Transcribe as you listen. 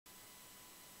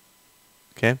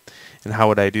Okay, and how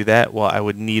would I do that? Well, I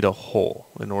would need a hole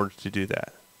in order to do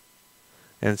that.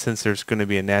 And since there's going to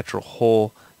be a natural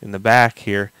hole in the back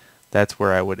here, that's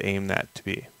where I would aim that to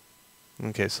be.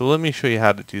 Okay, so let me show you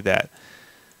how to do that.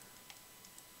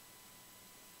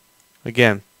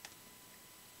 Again,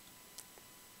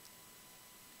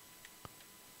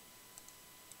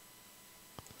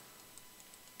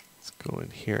 let's go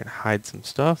in here and hide some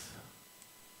stuff.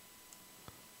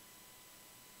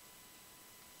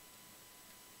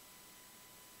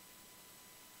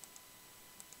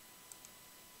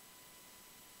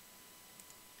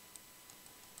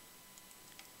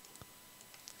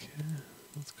 Okay,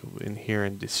 let's go in here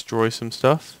and destroy some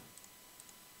stuff.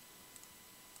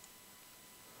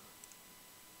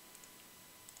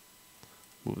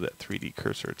 Move that 3D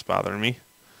cursor, it's bothering me.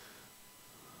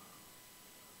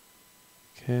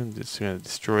 Okay, I'm just going to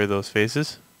destroy those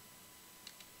faces.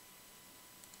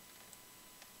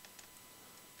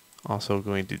 Also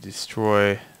going to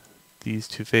destroy these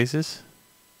two faces.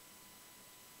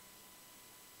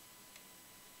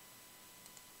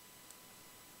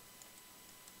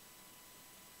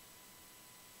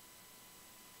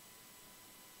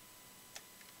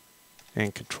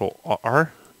 And Control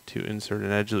R to insert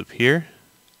an edge loop here.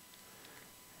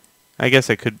 I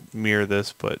guess I could mirror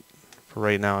this, but for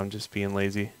right now I'm just being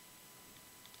lazy.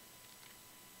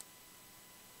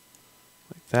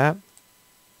 Like that.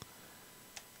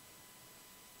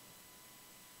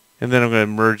 And then I'm going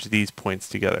to merge these points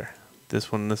together.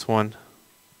 This one and this one.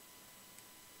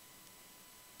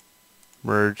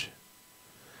 Merge.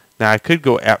 Now I could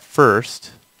go at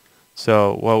first.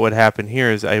 So what would happen here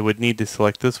is I would need to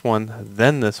select this one, and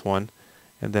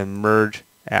then merge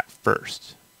at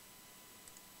first.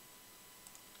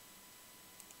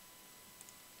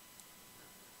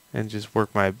 And just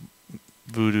work my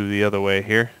voodoo the other way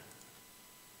here.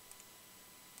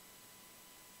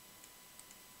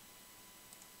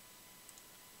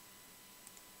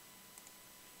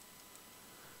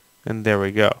 And there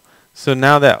we go. So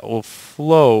now that will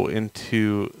flow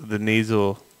into the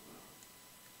nasal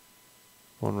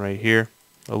one right here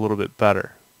a little bit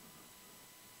better.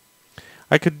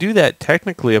 I could do that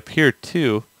technically up here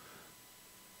too,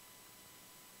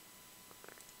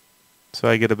 so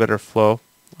I get a better flow.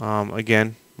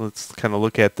 Again, let's kind of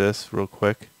look at this real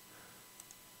quick.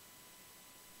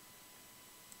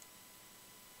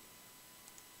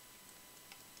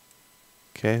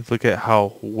 Okay, look at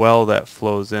how well that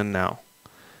flows in now.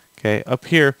 Okay, up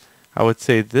here, I would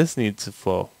say this needs to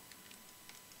flow.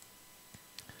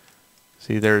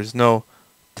 See, there's no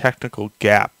technical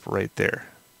gap right there.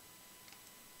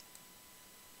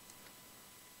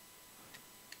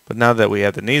 But now that we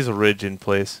have the nasal ridge in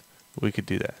place, we could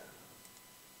do that.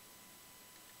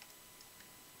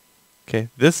 Okay,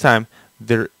 this time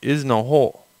there is no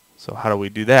hole. So how do we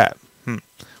do that?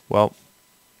 Well,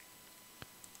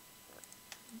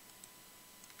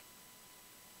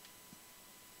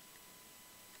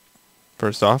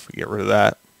 first off, we get rid of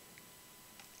that.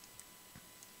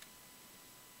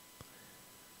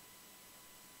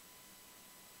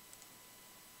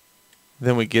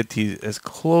 Then we get these as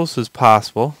close as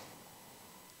possible.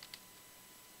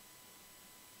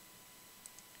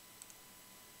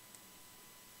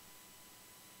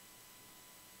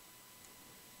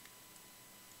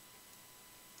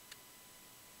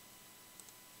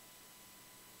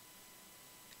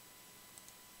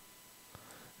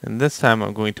 And this time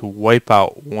I'm going to wipe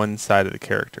out one side of the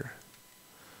character.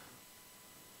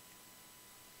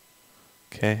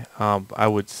 Okay, I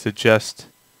would suggest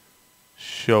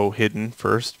show hidden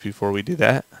first before we do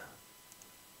that.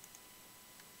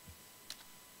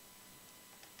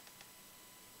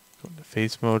 Go into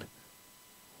face mode,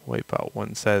 wipe out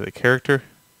one side of the character.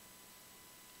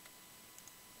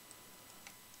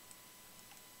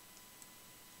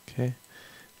 Okay,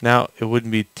 now it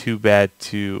wouldn't be too bad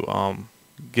to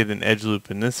get an edge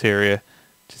loop in this area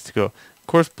just to go. Of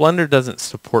course, Blender doesn't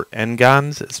support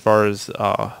endgons as far as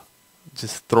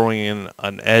just throwing in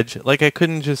an edge. Like I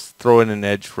couldn't just throw in an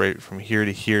edge right from here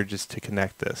to here just to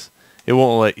connect this. It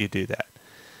won't let you do that.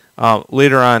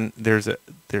 Later on, there's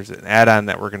an add-on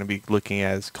that we're going to be looking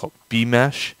at. It's called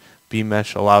B-Mesh.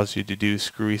 B-Mesh allows you to do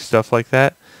screwy stuff like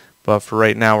that. But for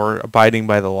right now, we're abiding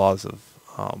by the laws of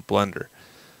Blender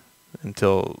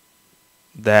until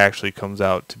that actually comes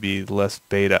out to be less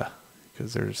beta,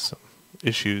 because there's some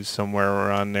issues somewhere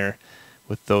around there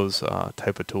with those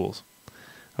type of tools.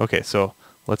 Okay, so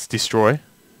let's destroy.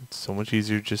 It's so much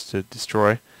easier just to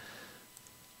destroy.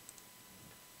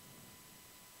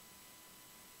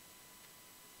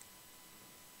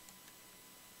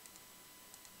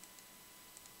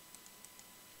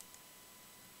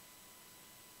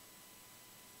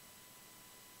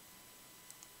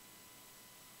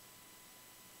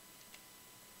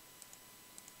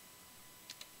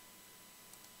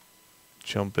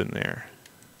 jump in there.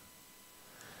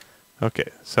 Okay,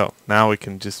 so now we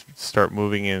can just start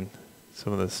moving in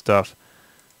some of this stuff.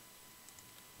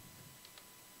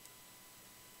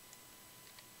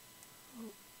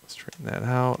 Straighten that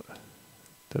out.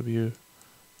 W,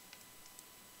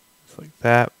 just like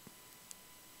that.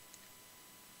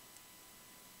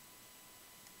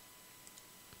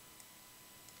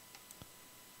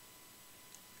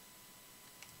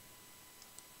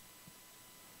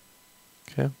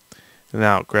 Okay, and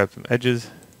now grab some edges.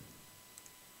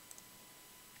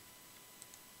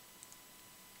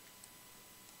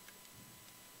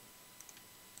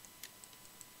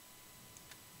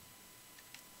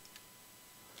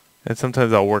 And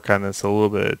sometimes I'll work on this a little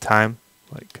bit at a time,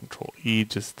 like Control E,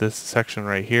 just this section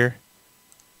right here.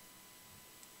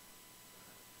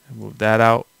 And move that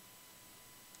out.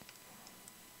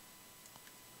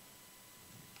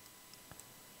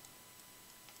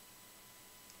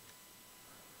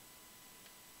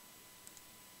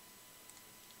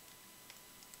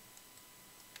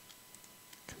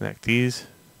 Connect these.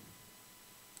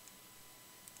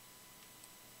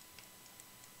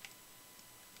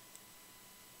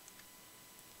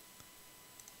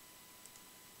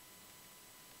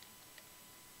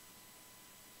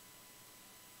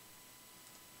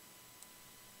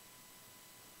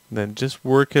 And then just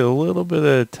work it a little bit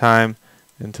at a time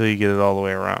until you get it all the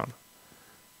way around.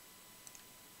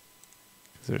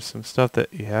 Because there's some stuff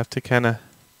that you have to kind of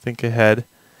think ahead.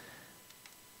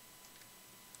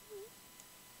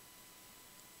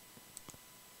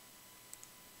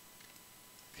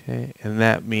 Okay, and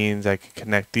that means I could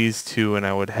connect these two and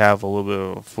I would have a little bit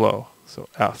of a flow. So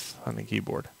F on the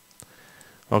keyboard.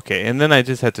 Okay, and then I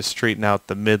just have to straighten out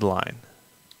the midline.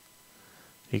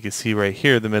 You can see right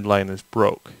here the midline is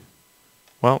broke.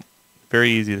 Well, very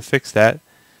easy to fix that.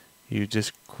 You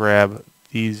just grab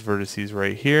these vertices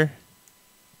right here,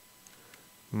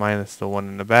 minus the one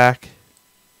in the back.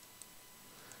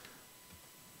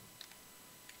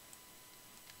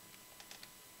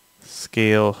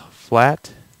 Scale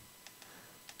flat.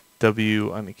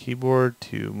 W on the keyboard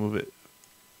to move it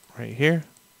right here.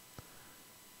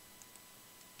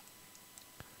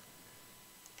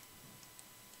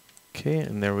 Okay,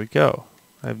 and there we go.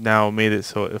 I've now made it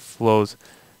so it flows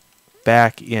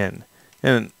back in.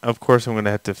 And of course I'm going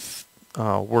to have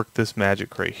to work this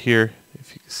magic right here.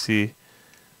 If you can see,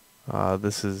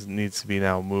 this needs to be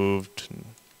now moved and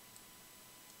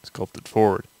sculpted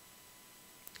forward.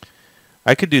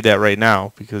 I could do that right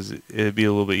now because it'd be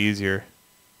a little bit easier.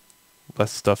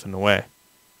 Less stuff in the way.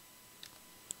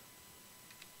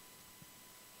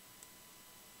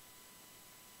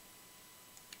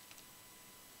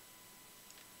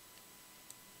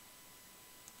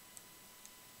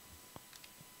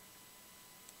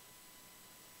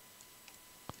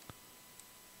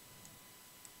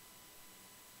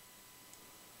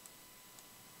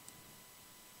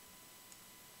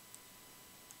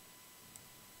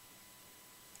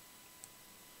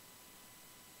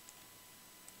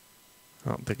 I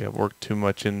don't think I've worked too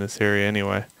much in this area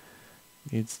anyway.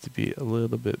 Needs to be a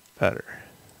little bit better.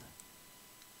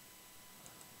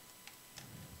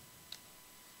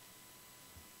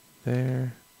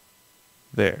 There.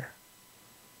 There.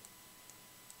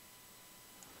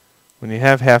 When you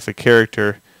have half a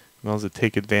character, you might as well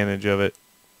take advantage of it.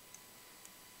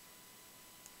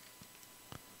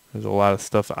 There's a lot of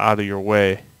stuff out of your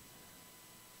way. You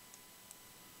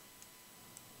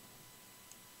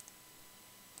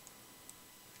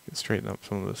can straighten up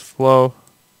some of this flow.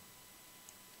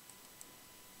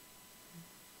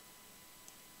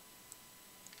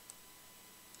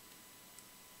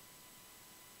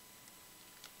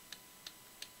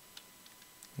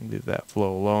 Leave that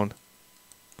flow alone.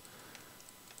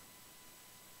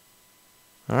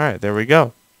 Alright, there we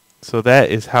go. So that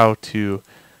is how to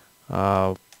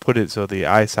put it so the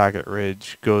eye socket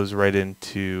ridge goes right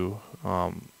into,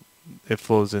 it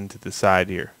flows into the side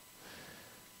here.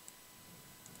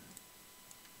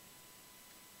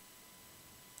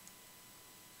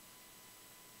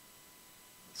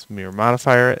 Let's mirror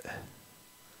modifier it.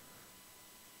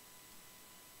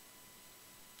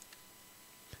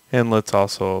 And let's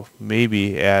also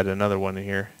maybe add another one in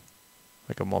here,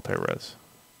 like a multi-res.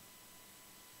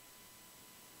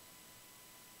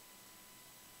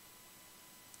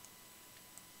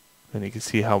 And you can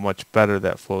see how much better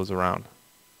that flows around.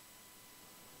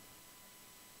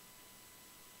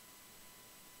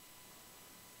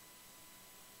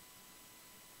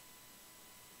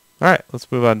 Alright, let's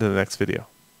move on to the next video.